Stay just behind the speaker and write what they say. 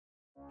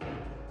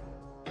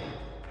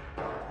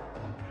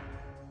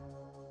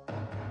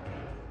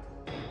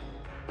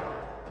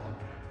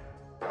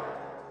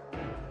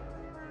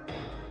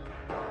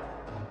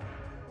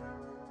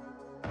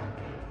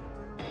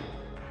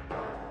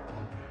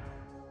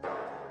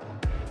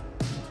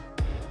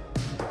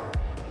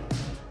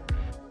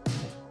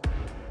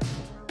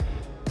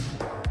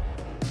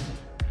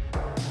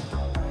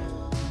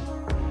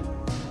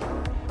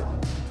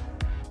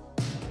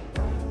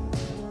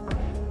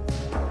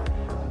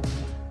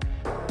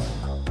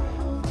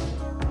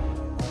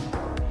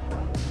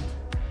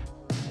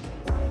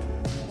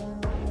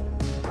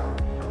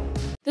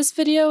This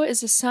video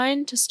is a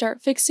sign to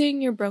start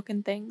fixing your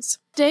broken things.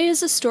 Today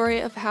is a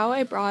story of how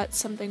I brought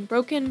something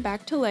broken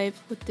back to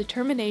life with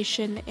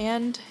determination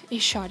and a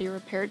shoddy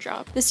repair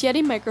job. This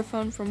Yeti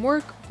microphone from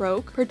work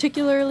broke,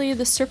 particularly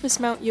the surface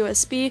mount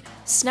USB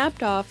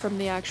snapped off from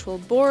the actual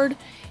board,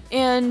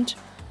 and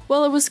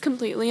well, it was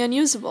completely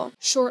unusable.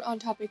 Short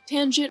on-topic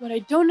tangent, what I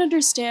don't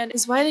understand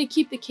is why they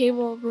keep the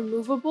cable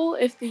removable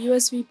if the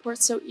USB port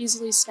so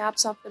easily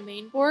snaps off the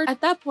main board.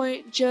 At that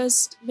point,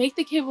 just make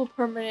the cable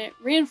permanent,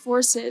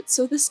 reinforce it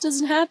so this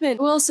doesn't happen.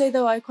 I will say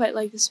though, I quite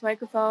like this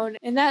microphone,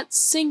 and that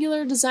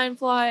singular design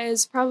flaw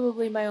is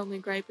probably my only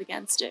gripe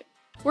against it.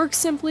 Work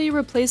simply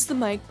replaced the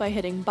mic by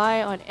hitting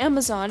buy on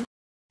Amazon,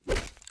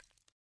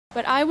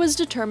 but I was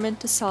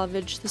determined to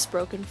salvage this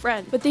broken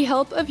friend. With the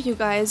help of you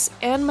guys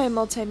and my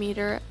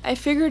multimeter, I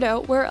figured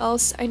out where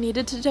else I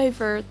needed to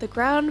divert the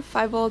ground,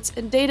 5 volts,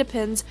 and data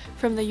pins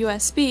from the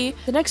USB.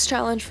 The next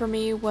challenge for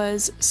me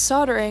was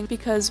soldering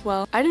because,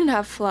 well, I didn't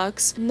have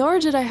flux, nor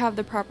did I have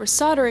the proper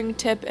soldering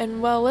tip,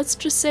 and well, let's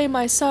just say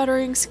my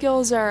soldering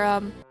skills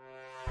are,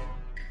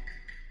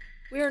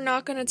 We are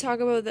not going to talk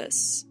about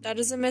this. That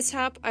is a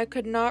mishap. I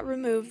could not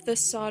remove the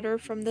solder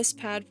from this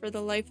pad for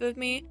the life of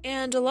me,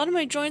 and a lot of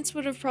my joints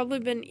would have probably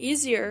been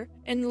easier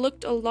and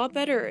looked a lot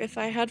better if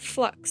I had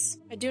flux.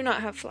 I do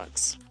not have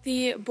flux.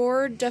 The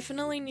board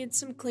definitely needs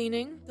some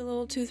cleaning, the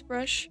little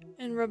toothbrush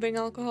and rubbing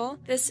alcohol.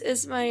 This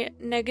is my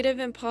negative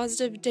and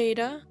positive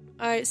data.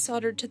 I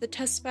soldered to the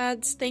test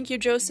pads. Thank you,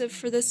 Joseph,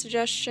 for the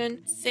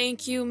suggestion.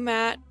 Thank you,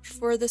 Matt,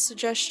 for the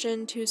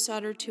suggestion to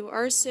solder to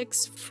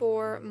R6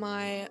 for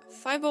my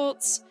 5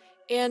 volts.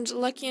 And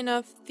lucky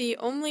enough, the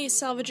only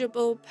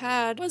salvageable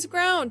pad was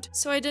ground,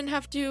 so I didn't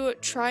have to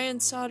try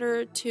and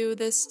solder to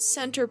this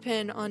center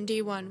pin on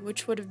D1,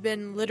 which would have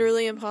been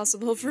literally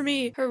impossible for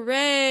me.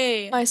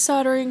 Hooray! My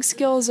soldering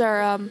skills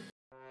are,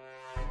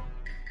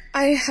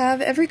 I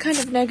have every kind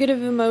of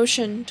negative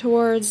emotion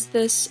towards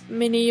this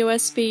mini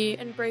USB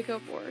and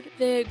breakout board.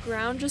 The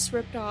ground just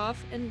ripped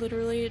off and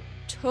literally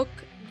took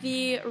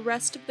the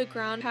rest of the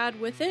ground pad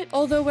with it.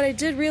 Although what I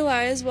did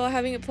realize while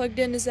having it plugged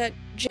in is that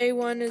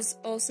J1 is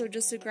also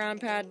just a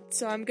ground pad,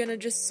 so I'm gonna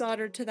just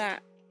solder to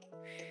that.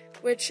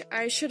 Which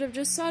I should have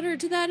just soldered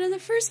to that in the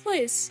first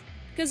place,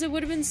 because it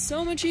would have been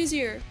so much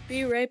easier.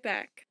 Be right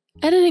back.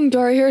 Editing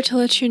Dora here to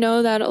let you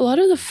know that a lot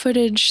of the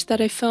footage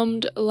that I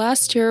filmed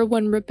last year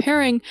when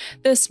repairing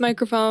this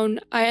microphone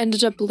I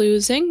ended up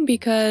losing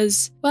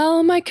because,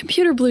 well, my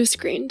computer blue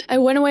screened. I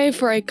went away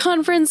for a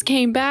conference,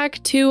 came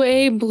back to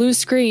a blue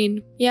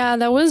screen. Yeah,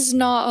 that was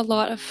not a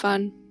lot of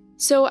fun.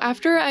 So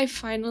after I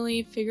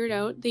finally figured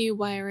out the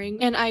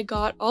wiring and I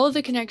got all of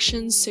the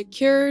connections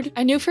secured,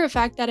 I knew for a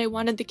fact that I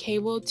wanted the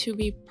cable to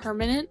be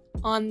permanent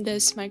on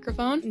this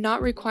microphone,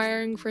 not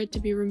requiring for it to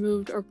be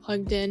removed or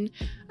plugged in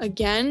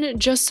again,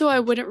 just so I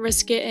wouldn't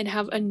risk it and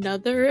have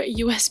another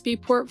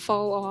USB port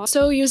fall off.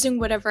 So using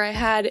whatever I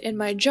had in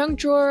my junk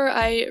drawer,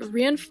 I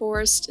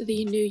reinforced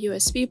the new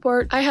USB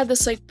port. I had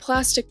this like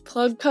plastic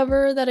plug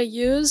cover that I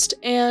used,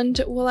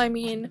 and well, I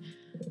mean,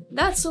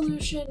 that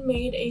solution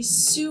made a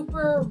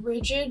super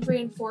rigid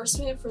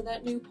reinforcement for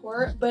that new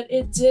port, but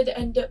it did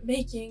end up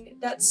making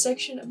that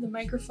section of the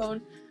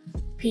microphone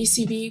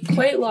PCB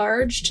quite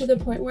large to the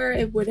point where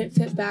it wouldn't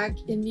fit back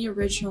in the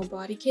original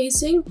body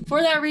casing.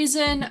 For that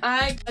reason,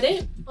 I cut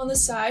it on the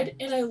side,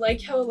 and I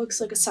like how it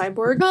looks like a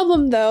cyborg.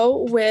 Problem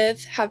though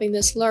with having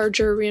this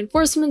larger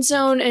reinforcement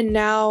zone and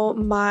now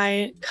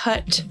my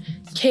cut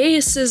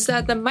case is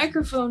that the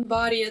microphone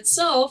body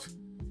itself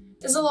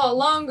is a lot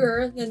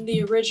longer than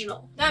the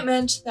original. That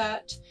meant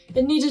that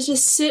it needed to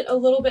sit a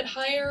little bit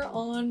higher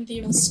on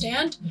the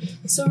stand.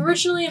 So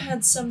originally I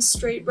had some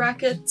straight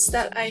brackets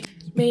that I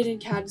made in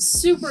CAD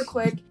super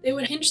quick. They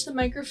would hinge the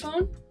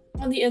microphone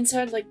on the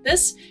inside like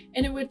this,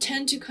 and it would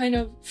tend to kind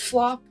of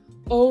flop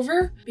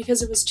over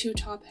because it was too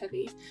top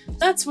heavy.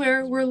 That's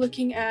where we're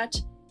looking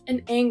at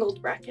an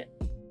angled bracket.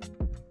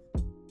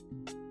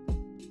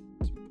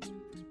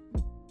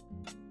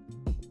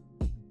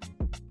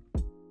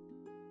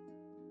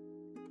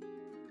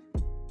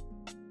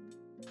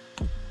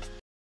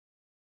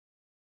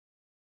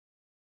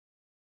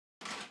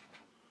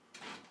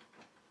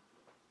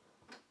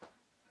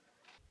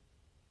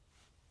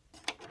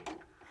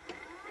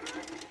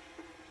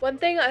 One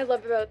thing I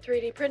love about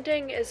 3D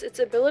printing is its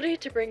ability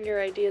to bring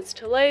your ideas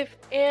to life,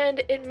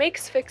 and it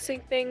makes fixing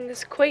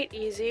things quite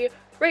easy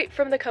right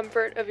from the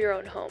comfort of your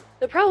own home.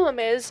 The problem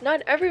is,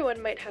 not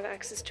everyone might have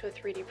access to a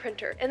 3D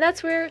printer, and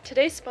that's where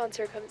today's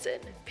sponsor comes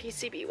in,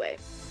 PCBWay.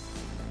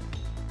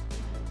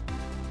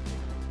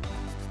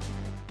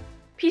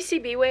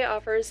 PCBWay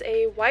offers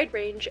a wide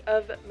range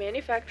of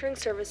manufacturing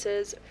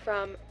services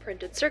from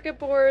printed circuit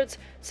boards,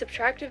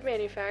 subtractive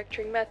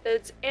manufacturing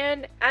methods,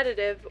 and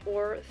additive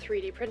or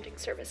 3D printing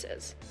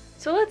services.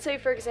 So let's say,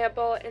 for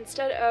example,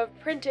 instead of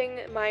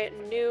printing my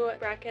new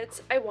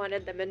brackets, I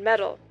wanted them in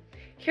metal.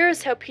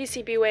 Here's how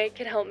PCBWay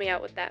can help me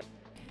out with that.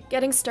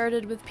 Getting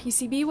started with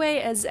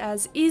PCBWay is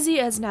as easy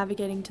as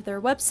navigating to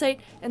their website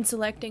and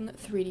selecting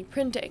 3D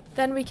printing.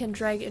 Then we can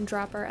drag and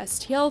drop our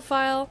STL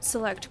file,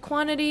 select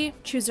quantity,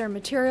 choose our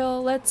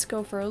material, let's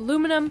go for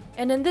aluminum,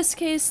 and in this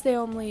case they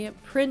only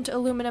print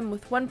aluminum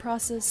with one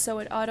process, so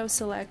it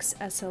auto-selects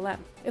SLM.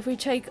 If we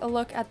take a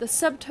look at the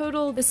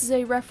subtotal, this is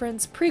a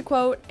reference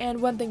pre-quote,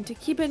 and one thing to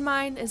keep in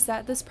mind is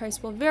that this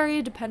price will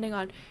vary depending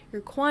on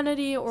your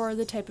quantity or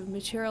the type of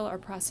material or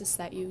process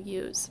that you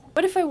use.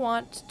 What if I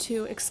want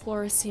to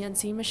explore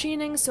CNC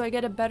machining so I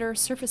get a better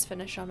surface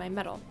finish on my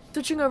metal?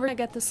 Switching over, I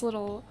get this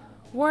little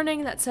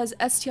warning that says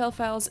STL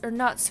files are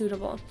not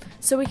suitable,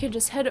 so we can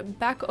just head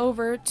back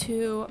over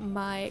to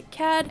my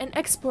CAD and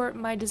export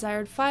my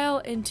desired file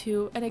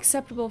into an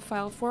acceptable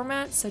file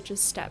format such as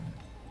STEP.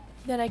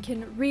 Then I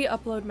can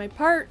re-upload my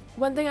part.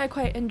 One thing I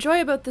quite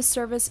enjoy about this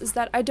service is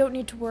that I don't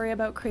need to worry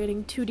about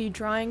creating 2D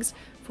drawings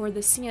for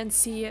the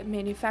CNC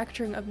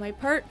manufacturing of my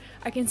part.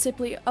 I can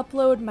simply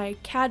upload my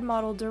CAD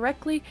model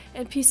directly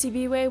and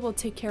PCBWay will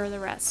take care of the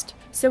rest.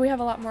 So we have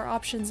a lot more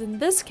options in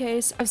this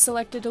case. I've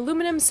selected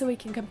aluminum so we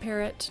can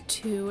compare it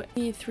to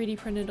the 3D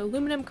printed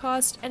aluminum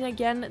cost, and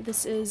again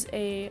this is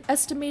a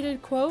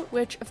estimated quote,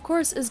 which of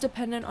course is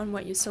dependent on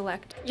what you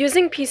select.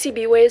 Using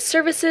PCBWay's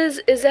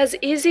services is as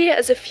easy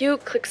as a few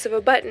clicks of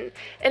a button,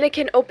 and it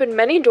can open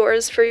many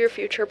doors for your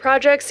future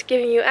projects,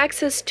 giving you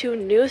access to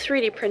new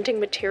 3D printing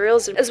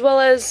materials as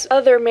well as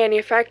other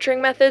manufacturing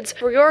methods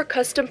for your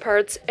custom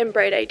parts and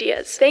bright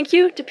ideas. Thank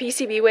you to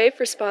PCBWay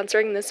for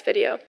sponsoring this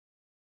video.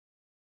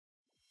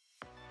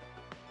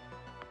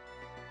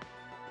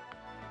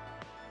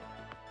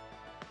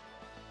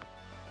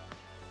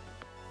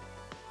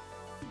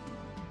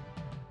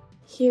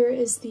 Here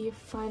is the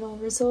final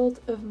result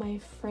of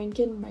my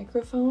Franken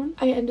microphone.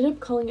 I ended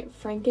up calling it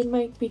Franken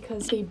mic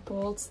because the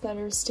bolts that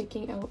are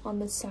sticking out on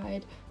the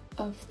side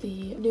of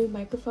the new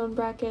microphone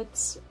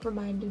brackets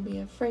reminded me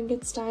of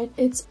Frankenstein.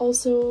 It's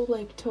also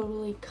like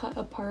totally cut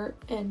apart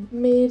and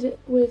made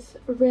with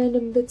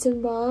random bits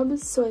and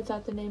bobs, so I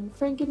thought the name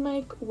Franken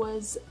mic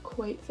was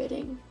quite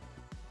fitting.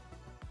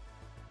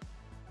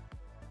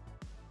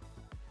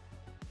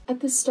 At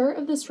the start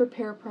of this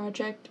repair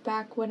project,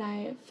 back when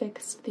I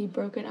fixed the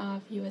broken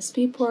off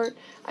USB port,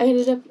 I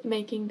ended up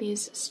making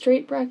these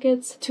straight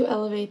brackets to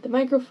elevate the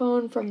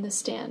microphone from the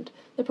stand.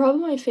 The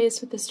problem I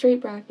faced with the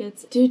straight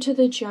brackets, due to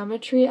the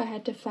geometry, I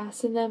had to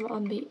fasten them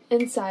on the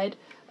inside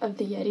of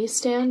the Yeti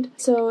stand,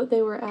 so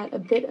they were at a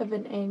bit of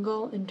an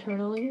angle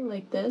internally,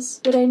 like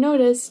this. What I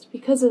noticed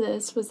because of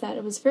this was that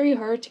it was very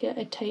hard to get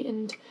a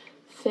tightened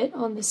fit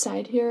on the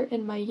side here,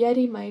 and my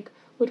Yeti mic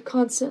would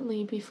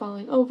constantly be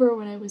falling over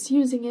when I was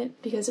using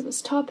it because it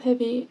was top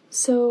heavy.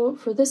 So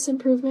for this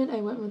improvement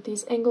I went with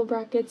these angle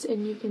brackets,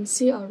 and you can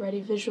see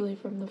already visually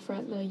from the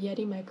front the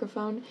Yeti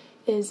microphone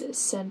is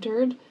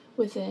centered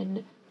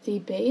within the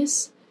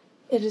base.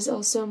 It is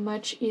also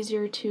much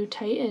easier to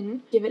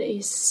tighten, give it a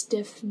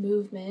stiff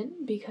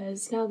movement,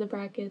 because now the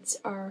brackets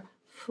are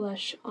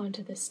flush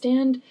onto the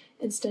stand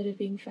instead of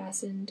being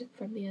fastened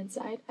from the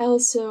inside. I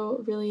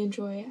also really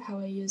enjoy how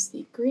I use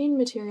the green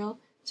material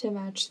to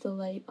match the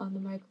light on the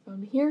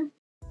microphone here.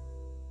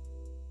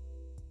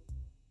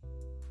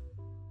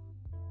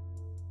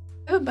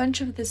 I have a bunch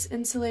of this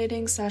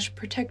insulating /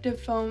 protective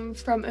foam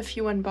from a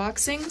few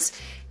unboxings,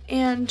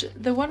 and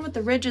the one with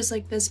the ridges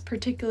like this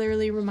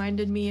particularly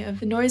reminded me of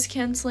the noise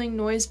cancelling,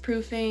 noise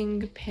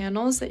proofing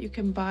panels that you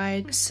can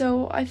buy.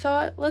 So I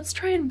thought, let's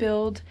try and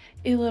build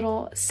a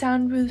little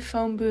sound booth,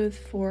 foam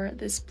booth for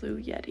this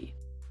blue Yeti.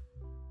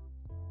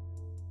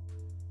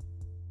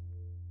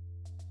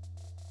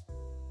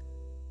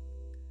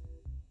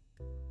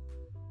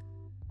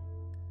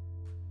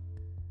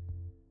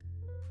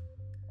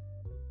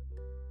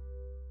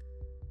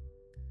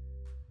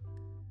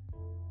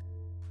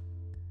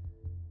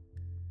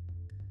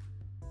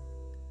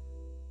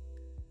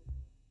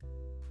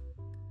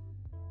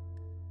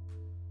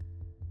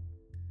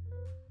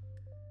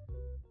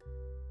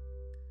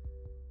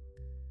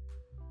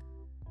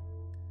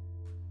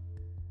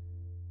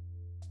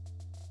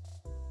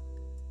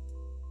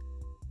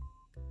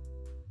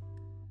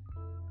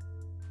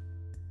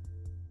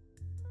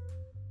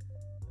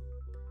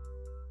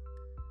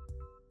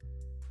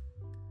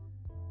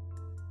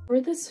 For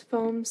this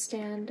foam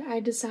stand, I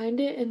designed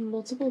it in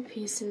multiple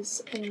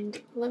pieces, and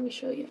let me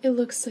show you. It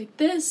looks like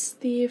this.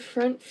 The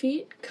front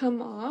feet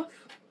come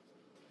off.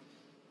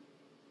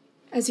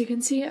 As you can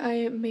see,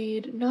 I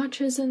made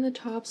notches in the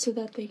top so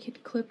that they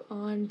could clip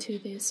on to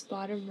this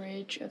bottom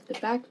ridge of the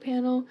back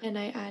panel, and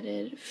I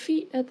added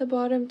feet at the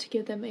bottom to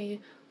give them a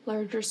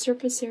larger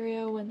surface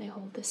area when they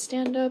hold the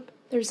stand up.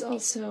 There's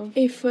also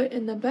a foot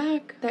in the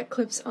back that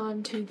clips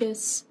onto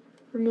this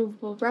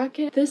removable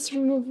bracket. This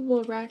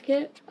removable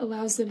bracket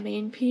allows the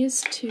main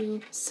piece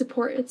to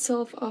support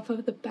itself off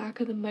of the back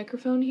of the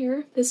microphone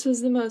here. This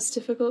was the most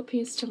difficult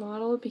piece to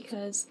model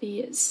because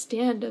the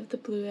stand of the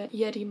Blue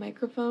Yeti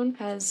microphone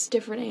has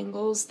different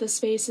angles. The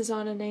space is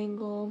on an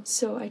angle,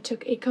 so I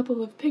took a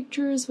couple of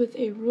pictures with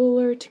a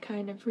ruler to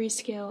kind of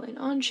rescale and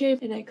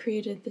on-shape, and I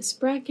created this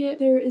bracket.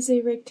 There is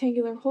a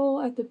rectangular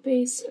hole at the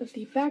base of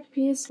the back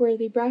piece where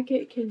the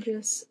bracket can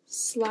just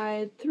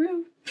slide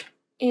through.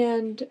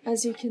 And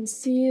as you can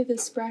see,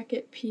 this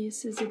bracket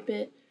piece is a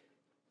bit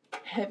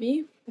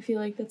heavy. I feel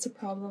like that's a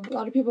problem a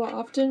lot of people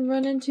often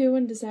run into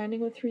when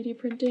designing with 3D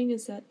printing,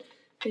 is that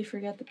they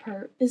forget the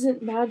part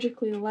isn't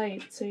magically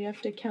light, so you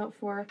have to account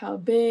for how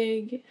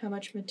big, how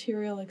much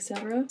material,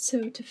 etc.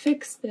 So to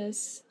fix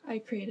this, I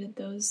created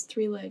those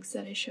 3 legs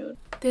that I showed.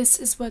 This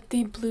is what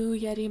the Blue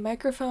Yeti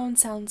microphone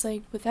sounds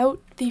like without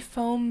the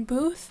foam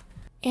booth.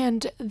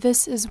 And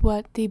this is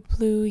what the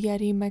Blue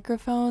Yeti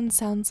microphone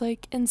sounds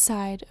like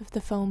inside of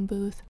the foam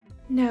booth.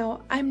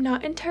 Now, I'm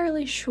not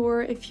entirely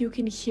sure if you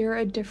can hear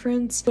a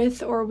difference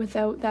with or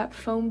without that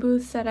foam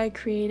booth that I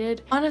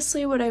created.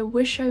 Honestly, what I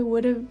wish I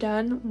would have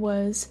done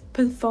was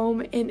put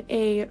foam in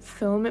a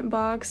filament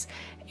box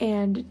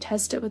and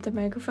test it with the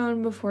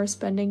microphone before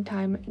spending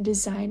time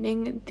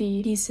designing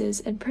the pieces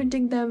and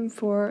printing them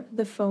for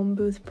the foam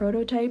booth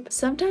prototype.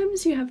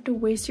 Sometimes you have to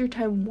waste your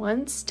time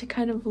once to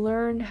kind of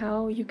learn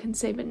how you can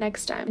save it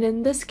next time. And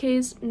in this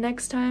case,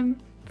 next time,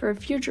 for a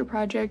future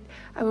project,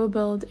 I will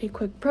build a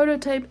quick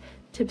prototype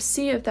to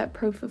see if that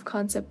proof of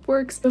concept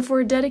works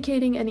before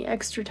dedicating any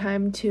extra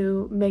time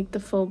to make the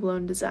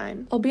full-blown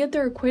design. Albeit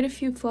there are quite a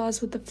few flaws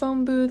with the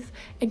foam booth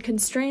and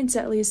constraints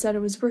at least that I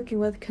was working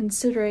with,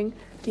 considering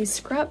the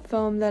scrap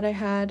foam that I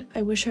had.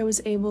 I wish I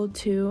was able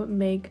to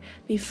make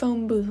the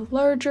foam booth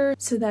larger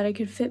so that I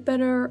could fit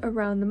better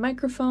around the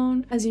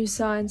microphone. As you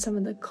saw in some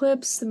of the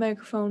clips, the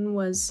microphone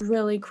was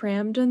really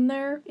crammed in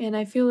there, and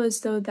I feel as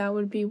though that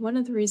would be one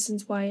of the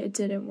reasons why it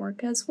didn't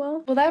work as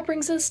well. Well, that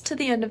brings us to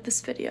the end of this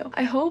video.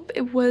 I hope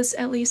it was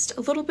at least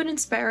a little bit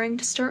inspiring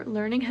to start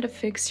learning how to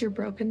fix your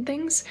broken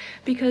things,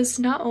 because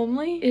not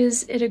only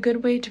is it a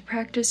good way to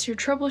practice your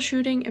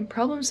troubleshooting and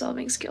problem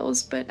solving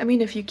skills, but I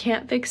mean, if you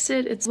can't fix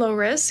it, it's low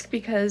risk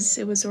because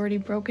it was already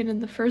broken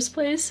in the first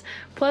place.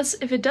 Plus,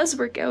 if it does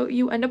work out,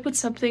 you end up with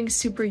something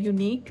super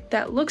unique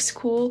that looks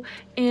cool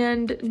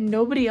and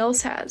nobody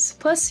else has.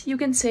 Plus, you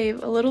can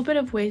save a little bit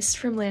of waste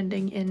from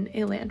landing in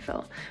a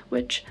landfill,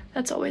 which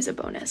that's always a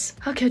bonus.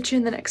 I'll catch you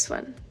in the next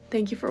one.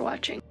 Thank you for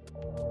watching.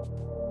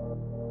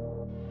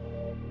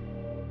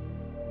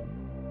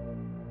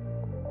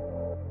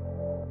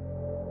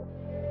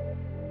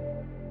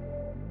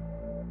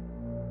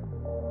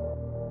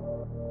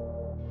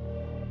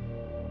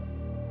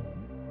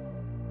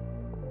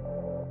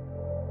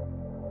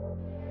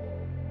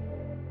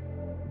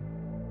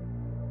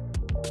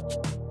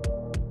 You